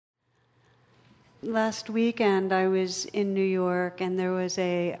Last weekend I was in New York, and there was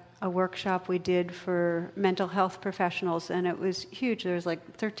a workshop we did for mental health professionals, and it was huge. There was like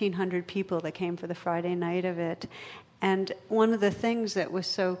 1,300 people that came for the Friday night of it. And one of the things that was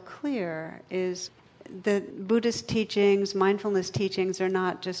so clear is that Buddhist teachings, mindfulness teachings, are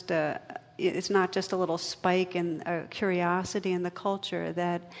not just it's not just a little spike in curiosity in the culture,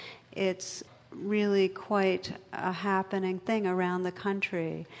 that it's really quite a happening thing around the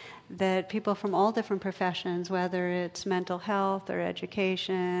country, that people from all different professions, whether it's mental health or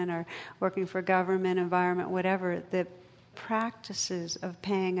education or working for government, environment, whatever, the practices of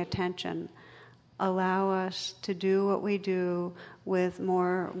paying attention allow us to do what we do with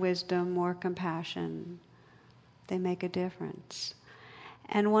more wisdom, more compassion. They make a difference.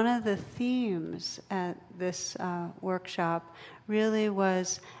 And one of the themes at this workshop really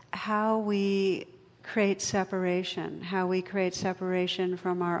was how we create separation,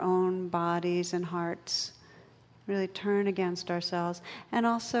 from our own bodies and hearts, really turn against ourselves, and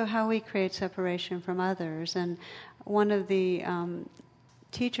also how we create separation from others. And one of the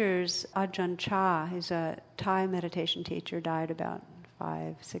teachers, Ajahn Chah, who's a Thai meditation teacher, died about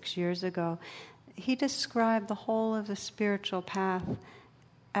 5-6 years ago. He described the whole of the spiritual path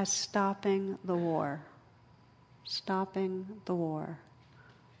as stopping the war. Stopping the war.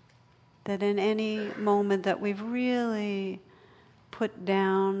 That in any moment that we've really put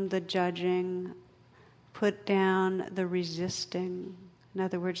down the judging, put down the resisting, in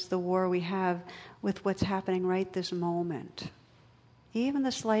other words, the war we have with what's happening right this moment, even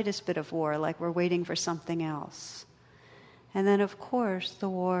the slightest bit of war, like we're waiting for something else. And then, of course, the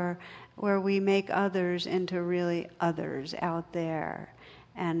war where we make others into really others out there.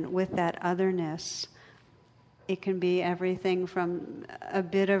 And with that otherness, it can be everything from a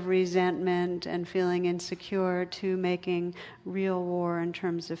bit of resentment and feeling insecure to making real war in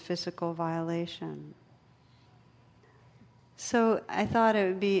terms of physical violation. So I thought it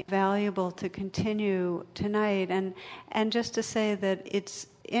would be valuable to continue tonight and just to say that it's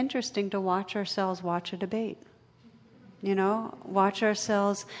interesting to watch ourselves watch a debate. Watch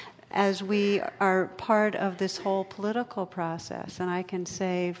ourselves as we are part of this whole political process. And I can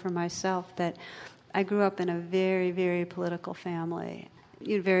say for myself that I grew up in a very, very political family,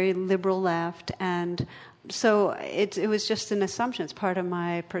 very liberal left, and so it was just an assumption. It's part of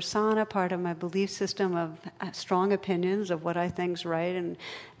my persona, part of my belief system of strong opinions of what I think's right and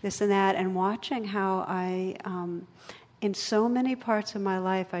this and that, and watching how I, in so many parts of my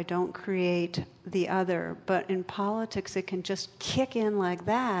life, I don't create the other, but in politics it can just kick in like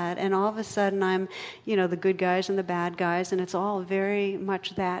that, and all of a sudden I'm, the good guys and the bad guys, and it's all very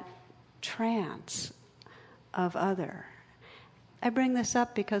much that trance of other. I bring this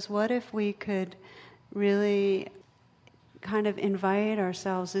up because what if we could really kind of invite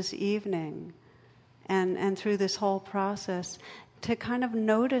ourselves this evening and through this whole process to kind of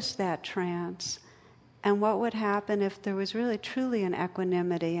notice that trance, and what would happen if there was really truly an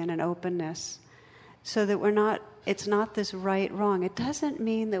equanimity and an openness, so that it's not this right wrong. It doesn't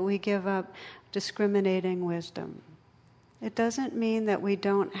mean that we give up discriminating wisdom. It doesn't mean that we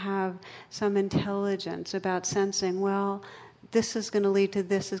don't have some intelligence about sensing, well, this is going to lead to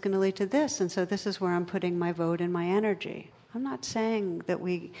this, is going to lead to this, and so this is where I'm putting my vote and my energy. I'm not saying that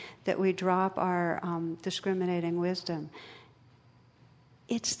we drop our discriminating wisdom.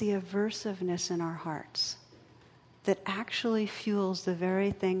 It's the aversiveness in our hearts that actually fuels the very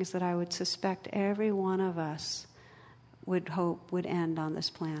things that I would suspect every one of us would hope would end on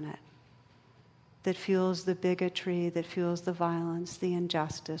this planet. That fuels the bigotry, that fuels the violence, the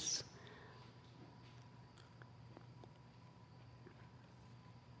injustice.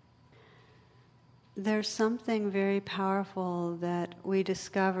 There's something very powerful that we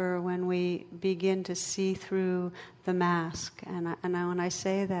discover when we begin to see through the mask. And when I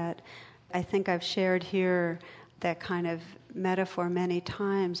say that, I think I've shared here that kind of metaphor many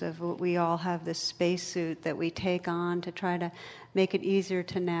times of what we all have this spacesuit that we take on to try to make it easier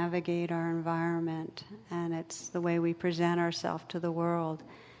to navigate our environment. And it's the way we present ourselves to the world.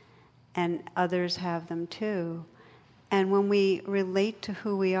 And others have them too. And when we relate to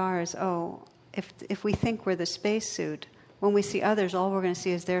who we are as, if we think we're the spacesuit, when we see others, all we're going to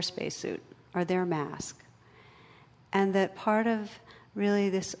see is their spacesuit or their mask. And that part of really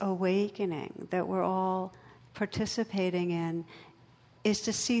this awakening that we're all participating in is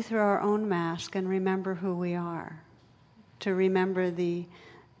to see through our own mask and remember who we are, to remember the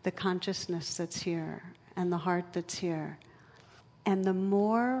consciousness that's here and the heart that's here. And the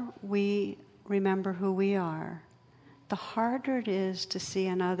more we remember who we are, the harder it is to see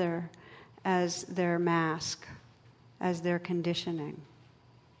another as their mask, as their conditioning.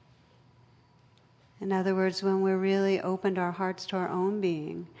 In other words, when we really opened our hearts to our own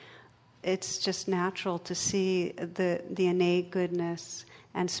being, it's just natural to see the innate goodness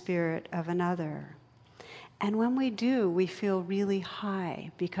and spirit of another. And when we do, we feel really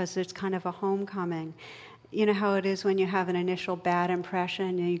high because it's kind of a homecoming. You know how it is when you have an initial bad impression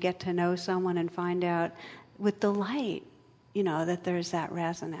and you get to know someone and find out with delight, that there's that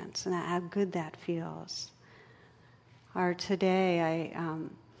resonance and how good that feels. Or today,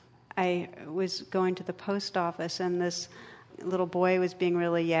 I was going to the post office and this little boy was being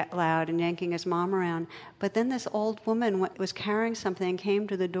really loud and yanking his mom around. But then this old woman was carrying something and came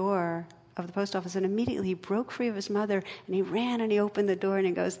to the door of the post office and immediately he broke free of his mother and he ran and he opened the door and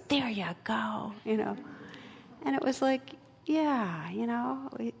he goes, "There you go," And it was like,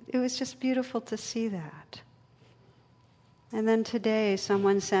 it was just beautiful to see that. And then today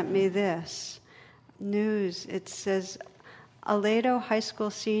someone sent me this news. It says, Aledo High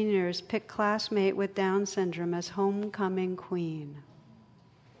School seniors pick classmate with Down syndrome as homecoming queen.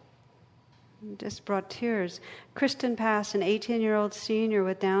 It just brought tears. Kristen Pass, an 18-year-old senior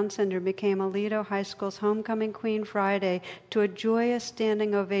with Down syndrome, became Aledo High School's homecoming queen Friday to a joyous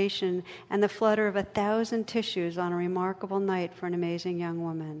standing ovation and the flutter of 1,000 tissues on a remarkable night for an amazing young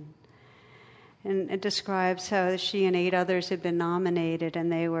woman. And it describes how she and 8 others had been nominated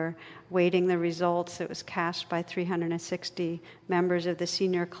and they were waiting the results. It was cast by 360 members of the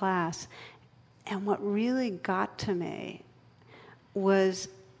senior class. And what really got to me was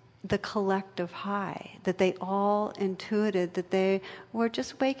the collective high, that they all intuited that they were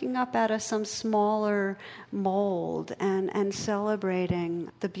just waking up out of some smaller mold and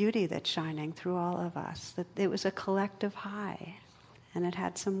celebrating the beauty that's shining through all of us, that it was a collective high and it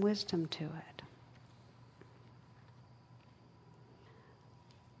had some wisdom to it.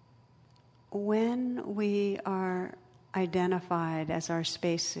 When we are identified as our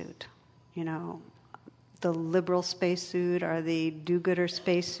spacesuit, the liberal spacesuit or the do-gooder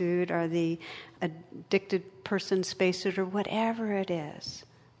spacesuit or the addicted person spacesuit or whatever it is,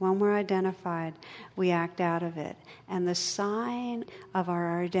 when we're identified, we act out of it. And the sign of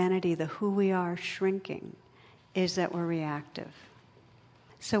our identity, the who we are shrinking, is that we're reactive.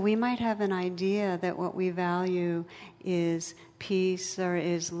 So we might have an idea that what we value is peace or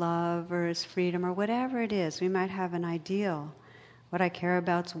is love or is freedom or whatever it is. We might have an ideal. What I care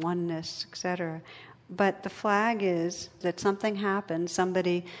about is oneness, etc. But the flag is that something happens,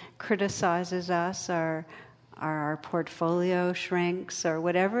 somebody criticizes us, or our portfolio shrinks, or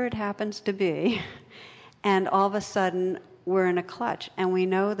whatever it happens to be, and all of a sudden we're in a clutch, and we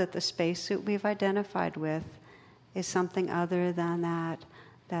know that the spacesuit we've identified with is something other than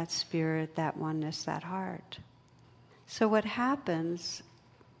that spirit, that oneness, that heart. So what happens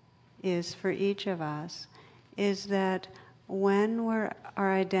is, for each of us, is that when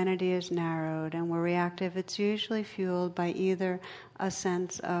our identity is narrowed and we're reactive, it's usually fueled by either a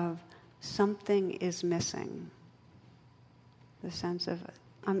sense of something is missing, the sense of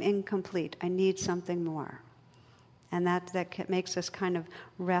I'm incomplete, I need something more. And that makes us kind of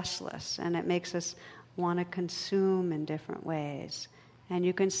restless, and it makes us want to consume in different ways. And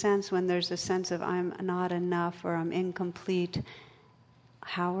you can sense when there's a sense of I'm not enough or I'm incomplete,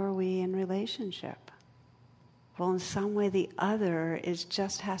 how are we in relationship? Well, in some way the other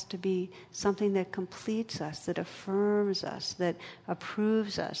has to be something that completes us, that affirms us, that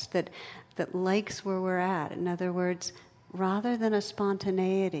approves us, that likes where we're at. In other words, rather than a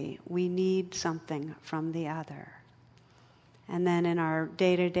spontaneity, we need something from the other. And then in our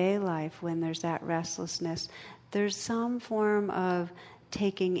day-to-day life, when there's that restlessness, there's some form of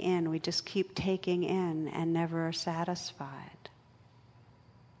taking in. We just keep taking in and never are satisfied.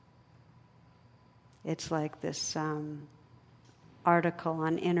 It's like this article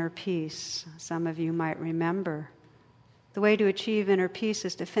on inner peace. Some of you might remember. The way to achieve inner peace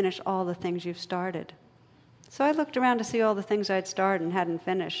is to finish all the things you've started. So I looked around to see all the things I'd started and hadn't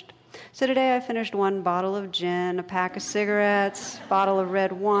finished. So today I finished 1 bottle of gin, a pack of cigarettes, a bottle of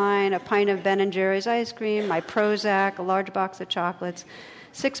red wine, a pint of Ben & Jerry's ice cream, my Prozac, a large box of chocolates,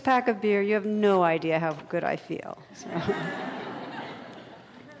 6-pack of beer. You have no idea how good I feel.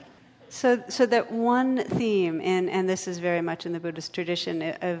 So that one theme, and this is very much in the Buddhist tradition,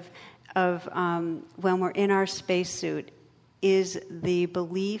 of when we're in our spacesuit, is the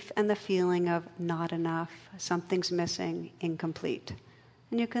belief and the feeling of not enough, something's missing, incomplete.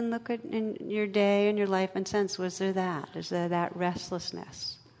 And you can look at in your day and your life and sense, was there that? Is there that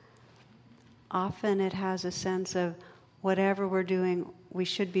restlessness? Often it has a sense of whatever we're doing, we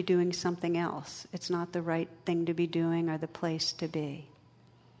should be doing something else. It's not the right thing to be doing or the place to be.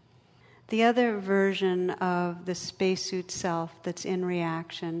 The other version of the spacesuit self that's in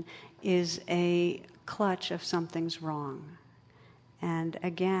reaction is a clutch of something's wrong. And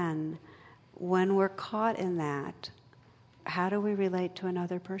again, when we're caught in that, how do we relate to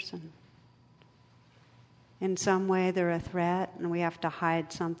another person? In some way they're a threat and we have to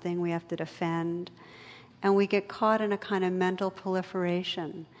hide something, we have to defend, and we get caught in a kind of mental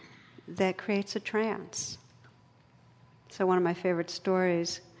proliferation that creates a trance. So one of my favorite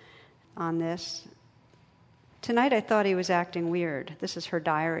stories on this, tonight I thought he was acting weird. This is her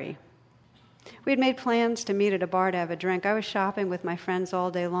diary. We had made plans to meet at a bar to have a drink. I was shopping with my friends all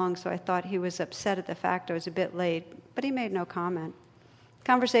day long, so I thought he was upset at the fact I was a bit late, but he made no comment.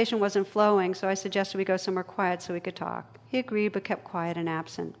 Conversation wasn't flowing, so I suggested we go somewhere quiet so we could talk. He agreed, but kept quiet and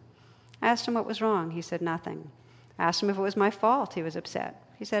absent. I asked him what was wrong. He said nothing. I asked him if it was my fault he was upset.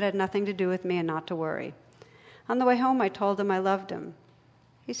 He said it had nothing to do with me and not to worry. On the way home, I told him I loved him.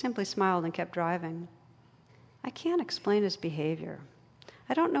 He simply smiled and kept driving. I can't explain his behavior.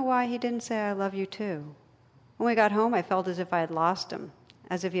 I don't know why he didn't say I love you too. When we got home, I felt as if I had lost him,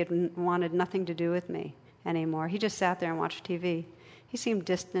 as if he had wanted nothing to do with me anymore. He just sat there and watched TV. He seemed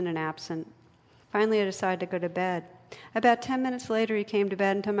distant and absent. Finally, I decided to go to bed. About 10 minutes later, he came to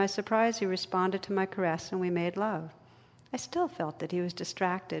bed, and to my surprise, he responded to my caress, and we made love. I still felt that he was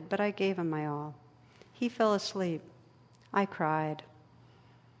distracted, but I gave him my all. He fell asleep. I cried.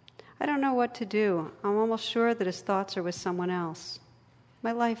 I don't know what to do. I'm almost sure that his thoughts are with someone else.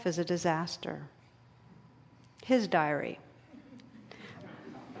 My life is a disaster. His diary.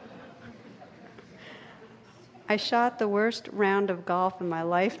 I shot the worst round of golf in my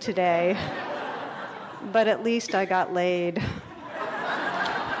life today, but at least I got laid.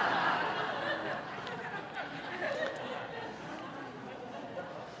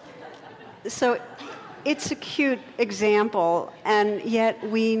 So it's a cute example, and yet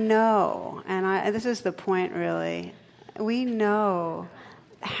we know, and this is the point really, we know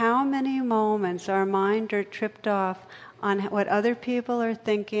how many moments our mind are tripped off on what other people are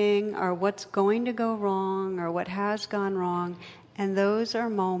thinking or what's going to go wrong or what has gone wrong, and those are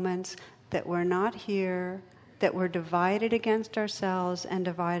moments that we're not here, that we're divided against ourselves and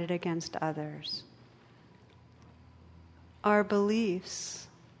divided against others. Our beliefs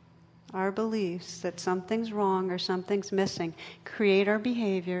that something's wrong or something's missing create our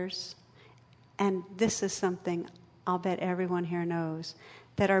behaviors, and this is something I'll bet everyone here knows,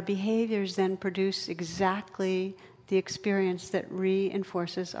 that our behaviors then produce exactly the experience that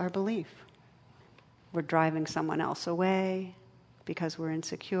reinforces our belief. We're driving someone else away because we're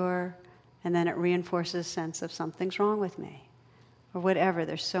insecure, and then it reinforces a sense of something's wrong with me, or whatever.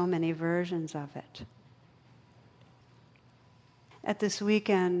 There's so many versions of it. At this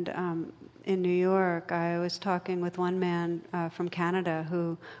weekend in New York, I was talking with one man from Canada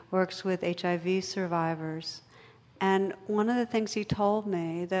who works with HIV survivors. And one of the things he told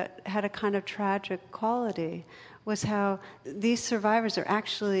me that had a kind of tragic quality was how these survivors are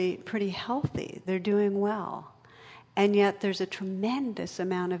actually pretty healthy. They're doing well. And yet there's a tremendous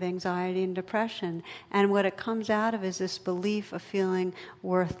amount of anxiety and depression. And what it comes out of is this belief of feeling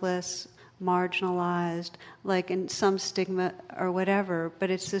worthless, marginalized, like in some stigma or whatever,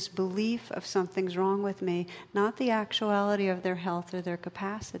 but it's this belief of something's wrong with me, not the actuality of their health or their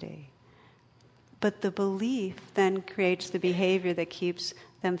capacity. But the belief then creates the behavior that keeps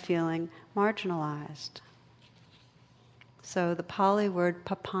them feeling marginalized. So the Pali word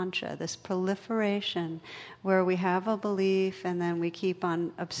papancha, this proliferation where we have a belief and then we keep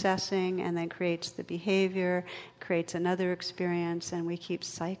on obsessing and then creates the behavior, creates another experience, and we keep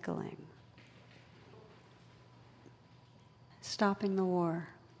cycling. Stopping the war.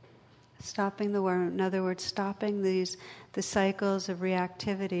 Stopping the war. In other words, stopping the cycles of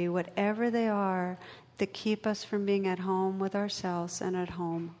reactivity, whatever they are, that keep us from being at home with ourselves and at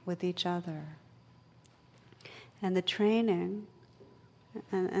home with each other. And the training,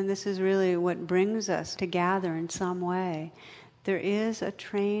 and this is really what brings us to gather in some way, there is a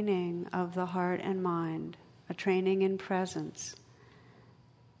training of the heart and mind, a training in presence,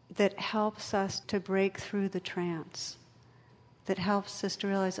 that helps us to break through the trance, that helps us to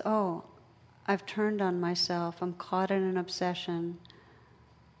realize, oh, I've turned on myself, I'm caught in an obsession,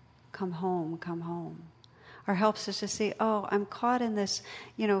 come home, come home. Or helps us to see, oh, I'm caught in this,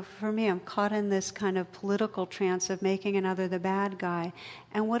 for me, I'm caught in this kind of political trance of making another the bad guy.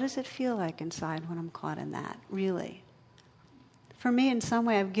 And what does it feel like inside when I'm caught in that, really? For me, in some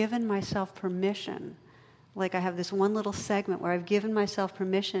way, I've given myself permission. Like I have this one little segment where I've given myself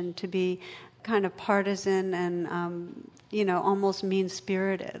permission to be kind of partisan and, almost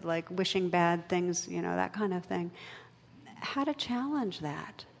mean-spirited, like wishing bad things, that kind of thing. How to challenge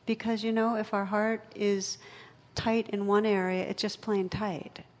that? Because, if our heart is tight in one area, it's just plain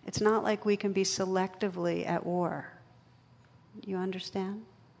tight. It's not like we can be selectively at war. You understand?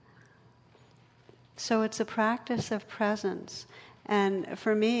 So it's a practice of presence. And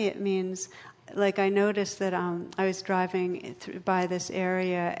for me, it means, like, I noticed that I was driving by this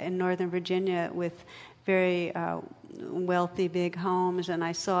area in Northern Virginia with very wealthy big homes, and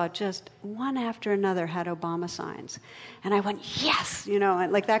I saw just one after another had Obama signs, and I went, yes,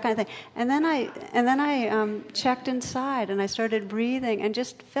 and like that kind of thing. And then I checked inside, and I started breathing, and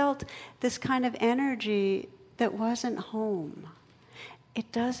just felt this kind of energy that wasn't home.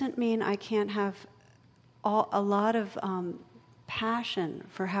 It doesn't mean I can't have a lot of passion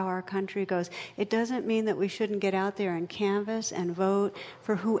for how our country goes. It doesn't mean that we shouldn't get out there and canvass and vote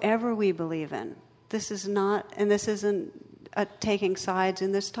for whoever we believe in. This is not, and this isn't taking sides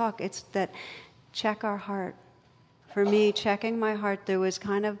in this talk. It's that check our heart. For me, checking my heart, there was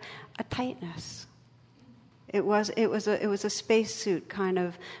kind of a tightness. It was a spacesuit kind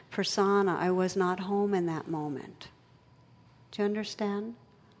of persona. I was not home in that moment. Do you understand?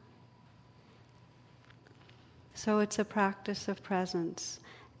 So it's a practice of presence.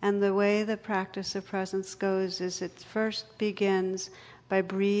 And the way the practice of presence goes is it first begins by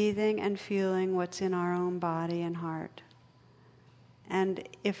breathing and feeling what's in our own body and heart. And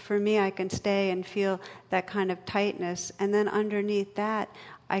if for me I can stay and feel that kind of tightness, and then underneath that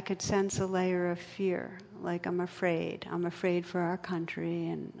I could sense a layer of fear, like I'm afraid. I'm afraid for our country,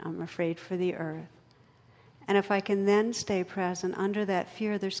 and I'm afraid for the earth. And if I can then stay present under that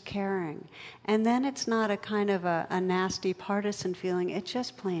fear, there's caring. And then it's not a kind of a nasty partisan feeling, it's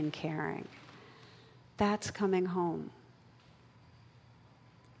just plain caring. That's coming home.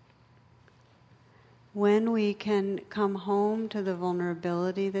 When we can come home to the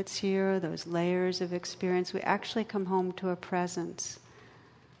vulnerability that's here, those layers of experience, we actually come home to a presence.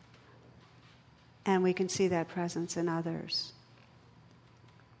 And we can see that presence in others.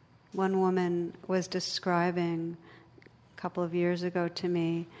 One woman was describing a couple of years ago to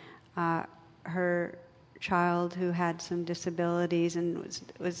me her child who had some disabilities, and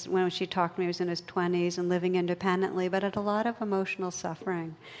was when she talked to me, he was in his 20s and living independently, but had a lot of emotional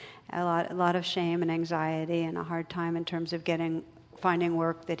suffering, a lot of shame and anxiety, and a hard time in terms of finding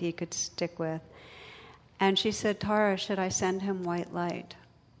work that he could stick with. And she said, Tara, should I send him white light?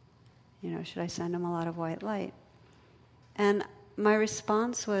 Should I send him a lot of white light? And my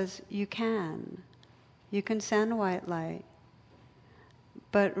response was, you can. You can send white light.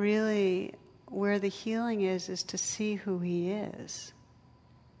 But really, where the healing is to see who he is.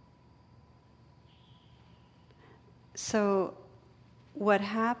 So what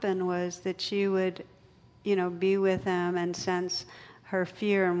happened was that she would, be with him and sense her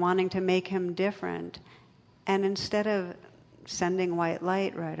fear and wanting to make him different. And instead of sending white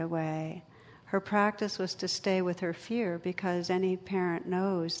light right away, her practice was to stay with her fear, because any parent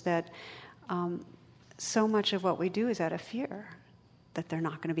knows that so much of what we do is out of fear, that they're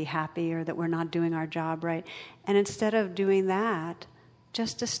not going to be happy or that we're not doing our job right. And instead of doing that,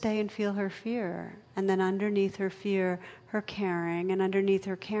 just to stay and feel her fear, and then underneath her fear, her caring, and underneath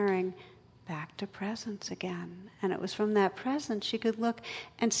her caring, back to presence again. And it was from that presence she could look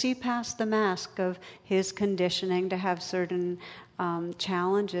and see past the mask of his conditioning to have certain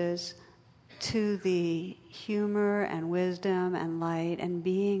challenges, to the humor and wisdom and light and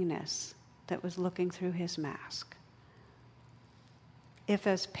beingness that was looking through his mask. If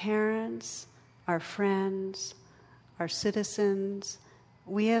as parents, our friends, our citizens,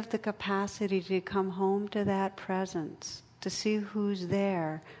 we have the capacity to come home to that presence, to see who's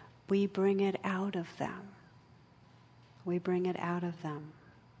there, we bring it out of them. We bring it out of them.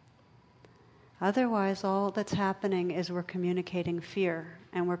 Otherwise, all that's happening is we're communicating fear,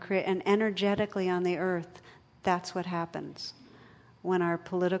 and and energetically on the earth, that's what happens. When our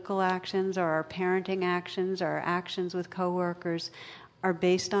political actions or our parenting actions or our actions with coworkers are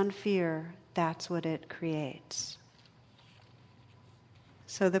based on fear, that's what it creates.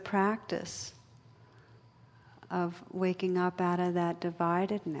 So the practice of waking up out of that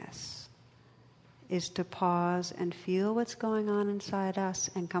dividedness is to pause and feel what's going on inside us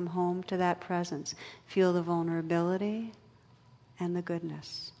and come home to that presence. Feel the vulnerability and the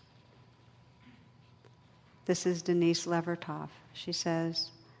goodness. This is Denise Levertov. She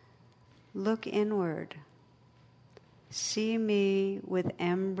says, look inward. See me with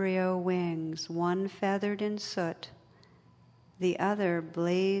embryo wings, one feathered in soot, the other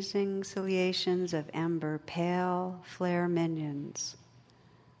blazing ciliations of ember, pale flare minions.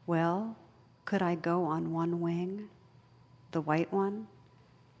 Well, could I go on one wing, the white one,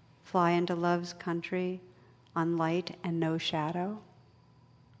 fly into love's country on light and no shadow?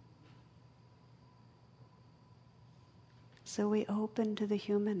 So we open to the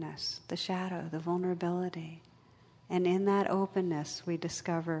humanness, the shadow, the vulnerability. And in that openness, we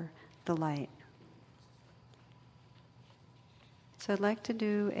discover the light. So I'd like to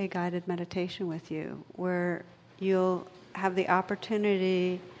do a guided meditation with you where you'll have the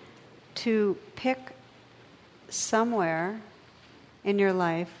opportunity to pick somewhere in your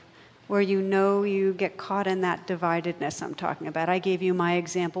life where you know you get caught in that dividedness I'm talking about. I gave you my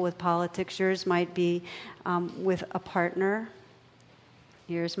example with politics. Yours might be with a partner.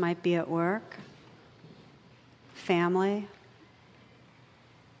 Yours might be at work, family.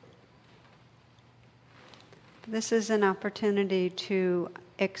 This is an opportunity to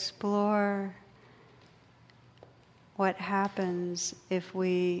explore what happens if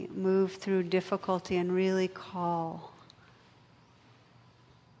we move through difficulty and really call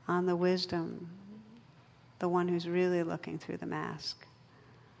on the wisdom, the one who's really looking through the mask.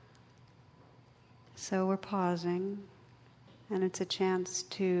 So we're pausing, and it's a chance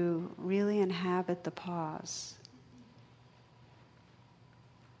to really inhabit the pause.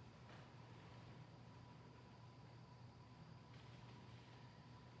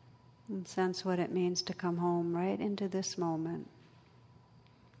 And sense what it means to come home right into this moment.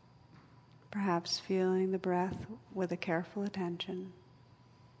 Perhaps feeling the breath with a careful attention.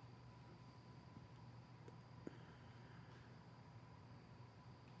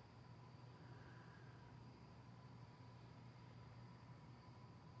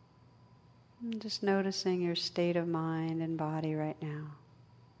 And just noticing your state of mind and body right now.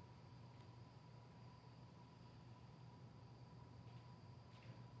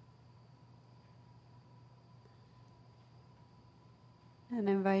 And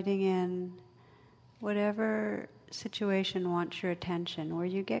inviting in whatever situation wants your attention, where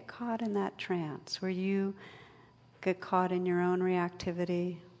you get caught in that trance, where you get caught in your own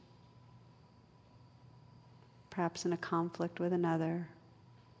reactivity, perhaps in a conflict with another.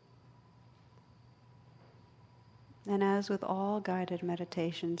 And as with all guided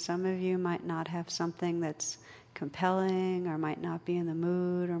meditation, some of you might not have something that's compelling, or might not be in the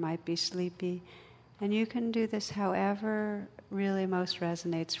mood, or might be sleepy. And you can do this however really most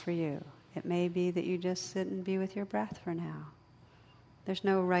resonates for you. It may be that you just sit and be with your breath for now. There's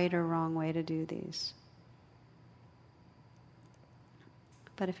no right or wrong way to do these.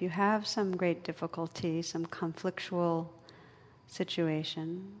 But if you have some great difficulty, some conflictual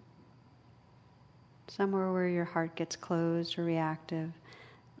situation, somewhere where your heart gets closed or reactive,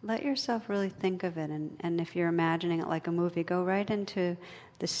 let yourself really think of it. And if you're imagining it like a movie, go right into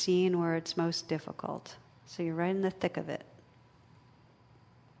the scene where it's most difficult. So you're right in the thick of it.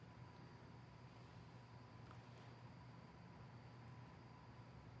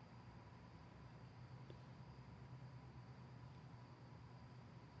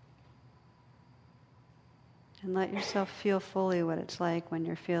 And let yourself feel fully what it's like when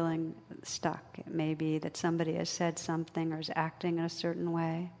you're feeling stuck. It may be that somebody has said something or is acting in a certain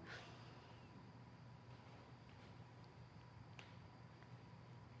way.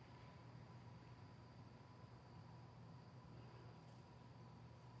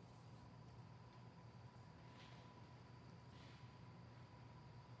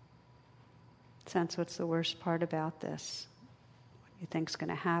 Sense what's the worst part about this. What you think's going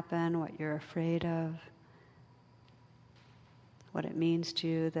to happen, what you're afraid of. What it means to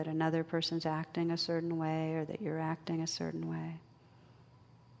you that another person's acting a certain way or that you're acting a certain way.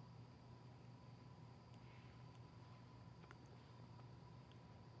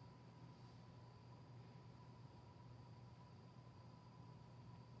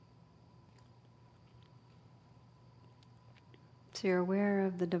 So you're aware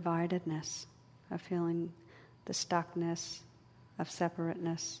of the dividedness, of feeling the stuckness, of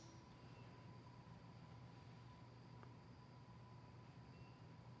separateness.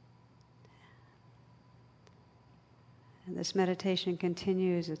 And this meditation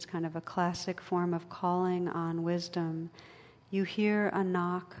continues. It's kind of a classic form of calling on wisdom. You hear a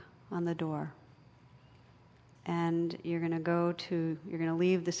knock on the door. And you're going to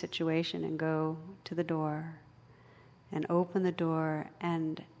leave the situation and go to the door and open the door.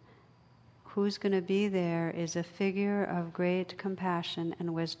 And who's going to be there is a figure of great compassion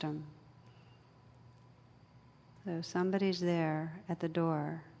and wisdom. So somebody's there at the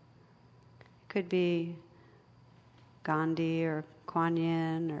door. It could be Gandhi or Kuan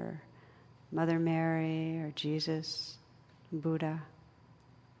Yin or Mother Mary or Jesus, Buddha.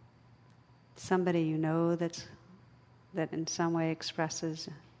 Somebody you know that in some way expresses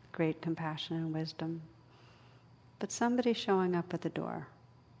great compassion and wisdom. But somebody showing up at the door.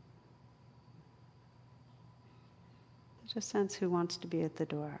 Just sense who wants to be at the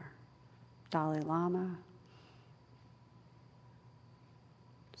door. Dalai Lama,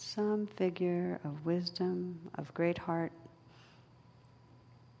 some figure of wisdom, of great heart.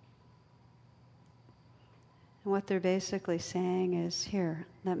 And what they're basically saying is, here,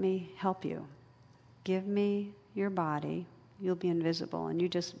 let me help you. Give me your body. You'll be invisible and you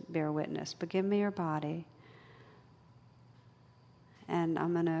just bear witness, but give me your body and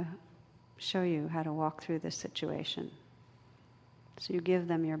I'm going to show you how to walk through this situation. So you give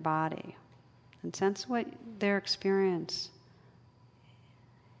them your body and sense what their experience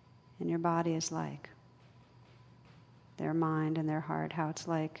in your body is like. Their mind and their heart, how it's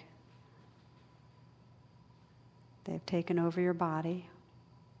like. They've taken over your body.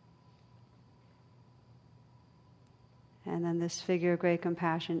 And then this figure of great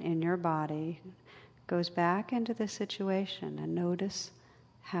compassion in your body goes back into the situation and notice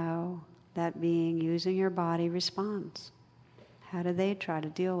how that being using your body responds. How do they try to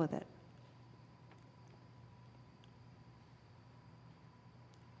deal with it?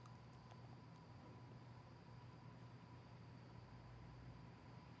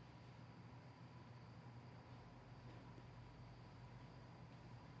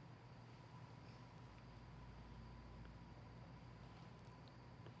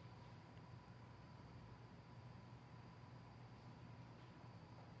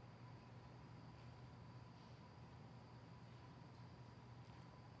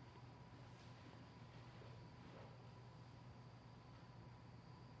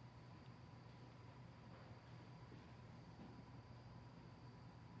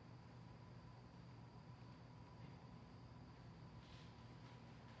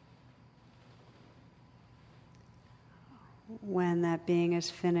 When that being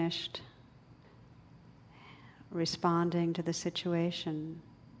is finished responding to the situation,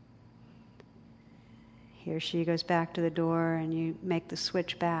 he or she goes back to the door and you make the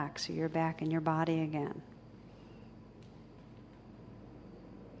switch back, so you're back in your body again.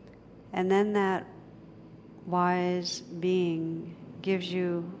 And then that wise being gives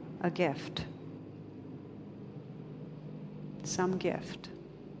you a gift, some gift.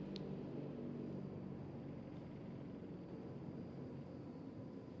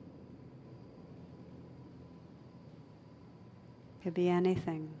 Could be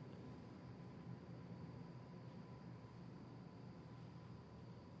anything.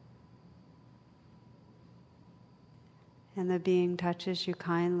 And the being touches you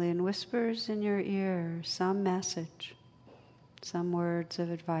kindly and whispers in your ear some message, some words of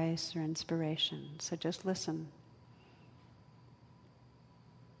advice or inspiration. So just listen.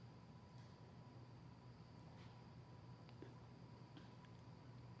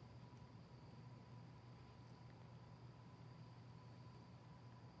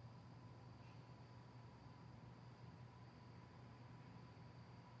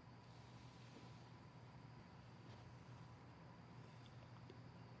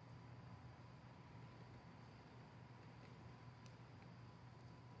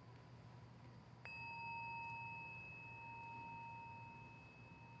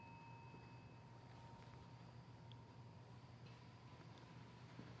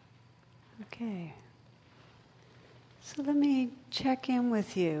 Okay. So let me check in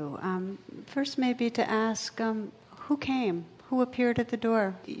with you. First, maybe to ask, who came? Who appeared at the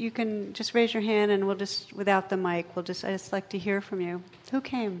door? You can just raise your hand and we'll just, without the mic, I just like to hear from you. Who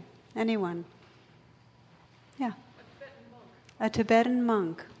came? Anyone? Yeah. A Tibetan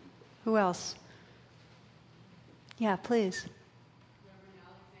monk. Who else? Yeah, please.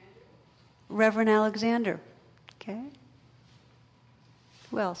 Reverend Alexander. Okay.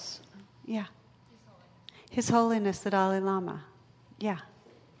 Who else? Yeah. His Holiness the Dalai Lama. Yeah.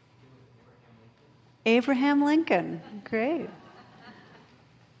 Abraham Lincoln. Great.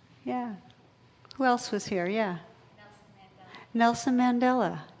 Yeah. Who else was here? Yeah. Nelson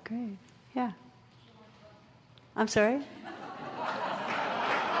Mandela. Great. Yeah. I'm sorry?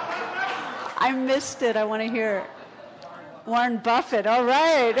 I missed it. I want to hear it. Warren Buffett. All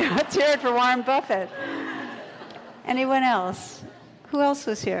right. Let's hear it for Warren Buffett. Anyone else? Who else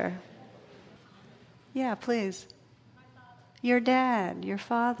was here? Yeah, please. Your dad, your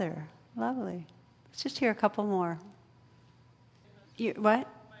father. Lovely. Let's just hear a couple more. What?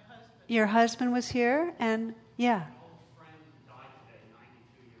 Your husband was here, and yeah. My old friend died today,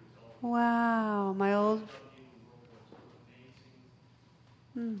 92 years old. Wow, my old.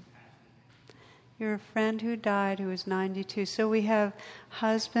 Your friend who died, who was 92. So we have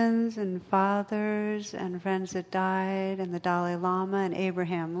husbands and fathers and friends that died, and the Dalai Lama and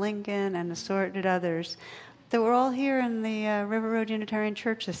Abraham Lincoln and assorted others that were all here in the River Road Unitarian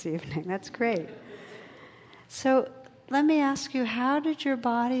Church this evening. That's great. So let me ask you, how did your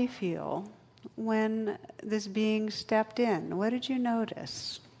body feel when this being stepped in? What did you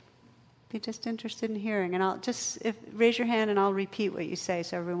notice? Be just interested in hearing. And I'll just, raise your hand and I'll repeat what you say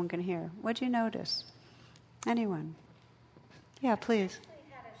so everyone can hear. What'd you notice? Anyone? Yeah, please. I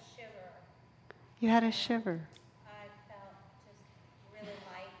actually had a shiver. You had a shiver. I felt just really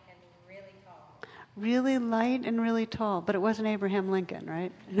light and really tall. Really light and really tall. But it wasn't Abraham Lincoln,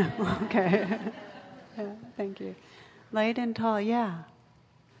 right? No, okay. Yeah, thank you. Light and tall, yeah.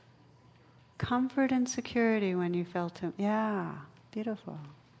 Comfort and security when you felt him. Yeah, beautiful.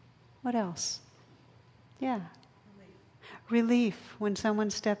 What else? Yeah. Relief. When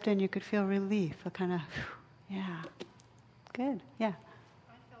someone stepped in, you could feel relief. A kind of, yeah. Good, yeah.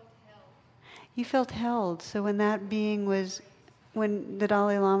 I felt held. You felt held. So when that being was, when the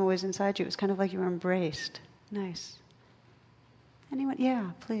Dalai Lama was inside you, it was kind of like you were embraced. Nice. Anyone? Yeah,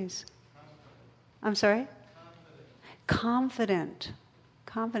 please. I'm sorry? Confident.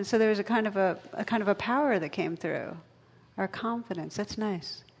 Confident. So there was a kind of a power that came through. Our confidence. That's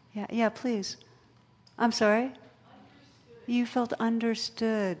nice. Yeah, yeah, please. I'm sorry? Understood. You felt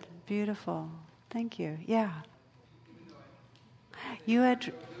understood. Beautiful. Thank you. Yeah. You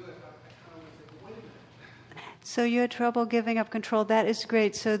had... So you had trouble giving up control. That is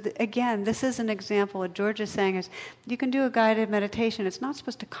great. So again, this is an example. What George is saying is, you can do a guided meditation. It's not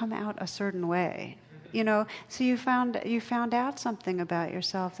supposed to come out a certain way. So you found out something about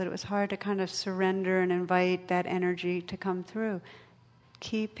yourself, that it was hard to kind of surrender and invite that energy to come through.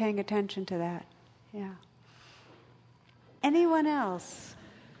 Keep paying attention to that. Yeah. Anyone else?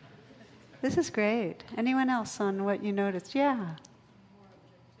 This is great. Anyone else on what you noticed? Yeah.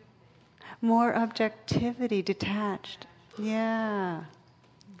 More objectivity, detached. Yeah.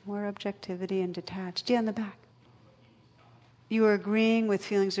 More objectivity and detached. Yeah, in the back. You were agreeing with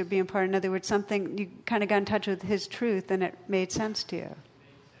feelings of being part. In other words, something, you kind of got in touch with his truth and it made sense to you.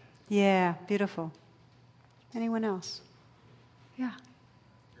 Yeah, beautiful. Anyone else? Yeah.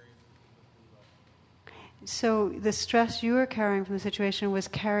 So the stress you were carrying from the situation was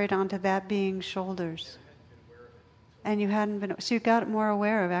carried onto that being's shoulders. And you hadn't been, so you got more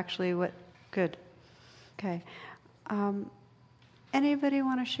aware of actually what, good. Okay. Anybody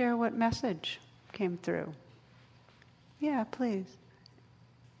want to share what message came through? Yeah, please.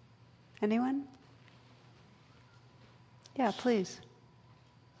 Anyone? Yeah, please.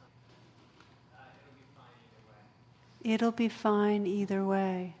 It'll be fine either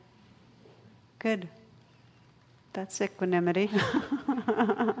way. Good. That's equanimity.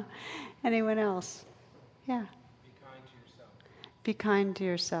 Anyone else? Yeah. Be kind to yourself. Be kind to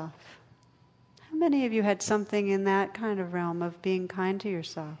yourself. How many of you had something in that kind of realm of being kind to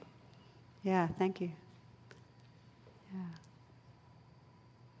yourself? Yeah, thank you. Yeah.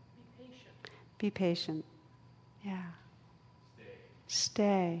 Be patient. Be patient. Yeah.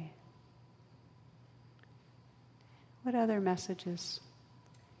 Stay. What other messages?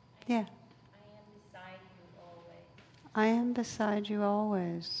 Yeah. I am beside you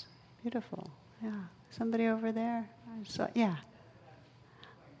always. Beautiful. Yeah. Somebody over there? Yeah.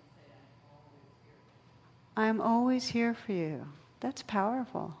 I'm always here for you. That's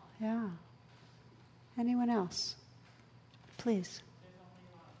powerful. Yeah. Anyone else? Please.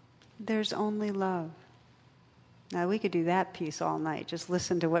 There's only love. Now we could do that piece all night. Just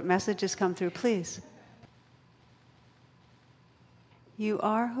listen to what messages come through. Please. You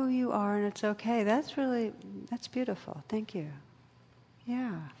are who you are, and it's okay. That's beautiful. Thank you.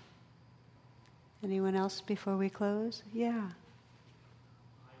 Yeah. Anyone else before we close? Yeah.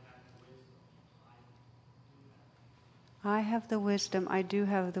 I have the wisdom. I do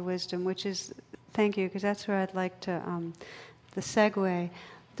have the wisdom, which is, thank you, because that's where I'd like to, the segue.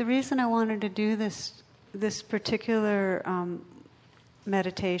 The reason I wanted to do this particular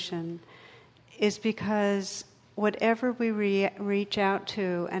meditation is because whatever we reach out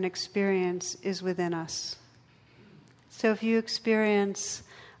to and experience is within us. So if you experience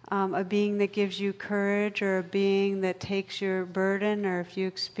a being that gives you courage, or a being that takes your burden, or if you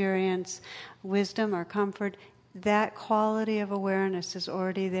experience wisdom or comfort, that quality of awareness is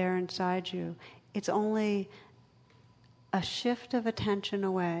already there inside you. It's only a shift of attention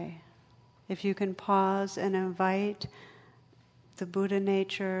away. If you can pause and invite the Buddha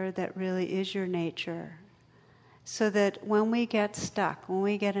nature that really is your nature, so that when we get stuck, when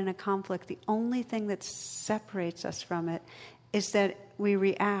we get in a conflict, the only thing that separates us from it is that we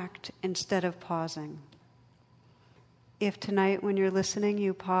react instead of pausing. If tonight when you're listening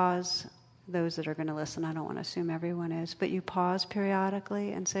you pause, those that are going to listen, I don't want to assume everyone is, but you pause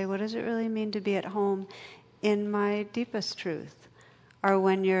periodically and say, what does it really mean to be at home in my deepest truth? Or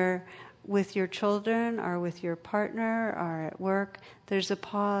when you're with your children or with your partner or at work, there's a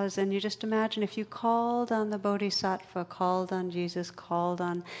pause, and you just imagine if you called on the Bodhisattva, called on Jesus, called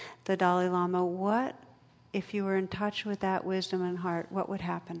on the Dalai Lama, what if you were in touch with that wisdom and heart, what would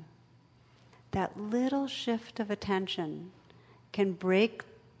happen? That little shift of attention can break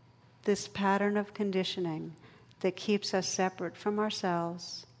this pattern of conditioning that keeps us separate from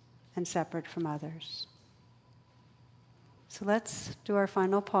ourselves and separate from others. So let's do our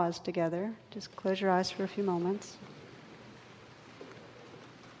final pause together. Just close your eyes for a few moments.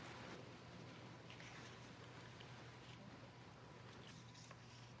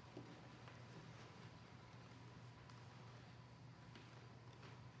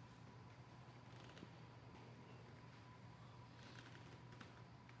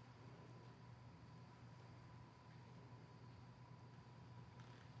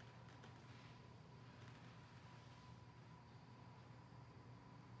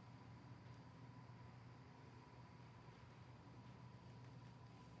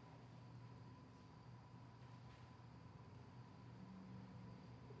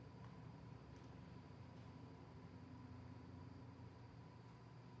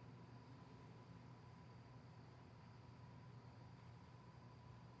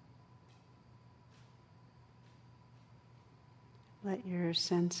 Let your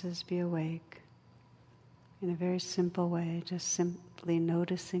senses be awake in a very simple way, just simply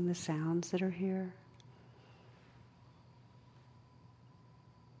noticing the sounds that are here.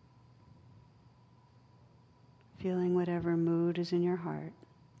 Feeling whatever mood is in your heart.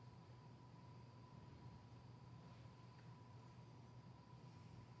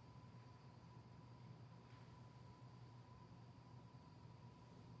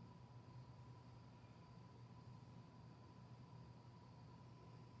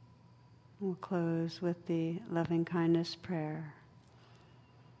 We'll close with the loving kindness prayer.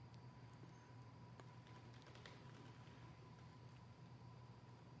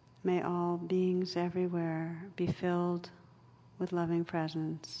 May all beings everywhere be filled with loving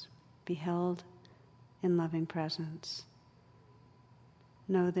presence, be held in loving presence,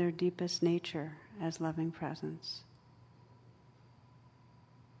 know their deepest nature as loving presence.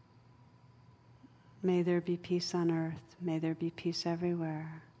 May there be peace on earth, may there be peace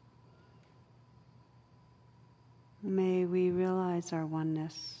everywhere. May we realize our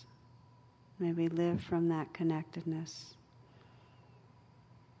oneness. May we live from that connectedness.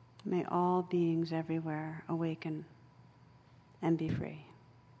 May all beings everywhere awaken and be free.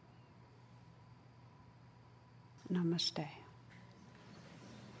 Namaste.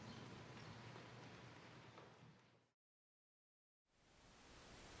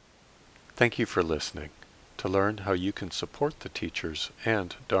 Thank you for listening. To learn how you can support the teachers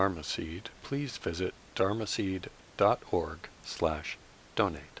and Dharma Seed, please visit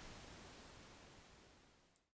dharmaseed.org/donate.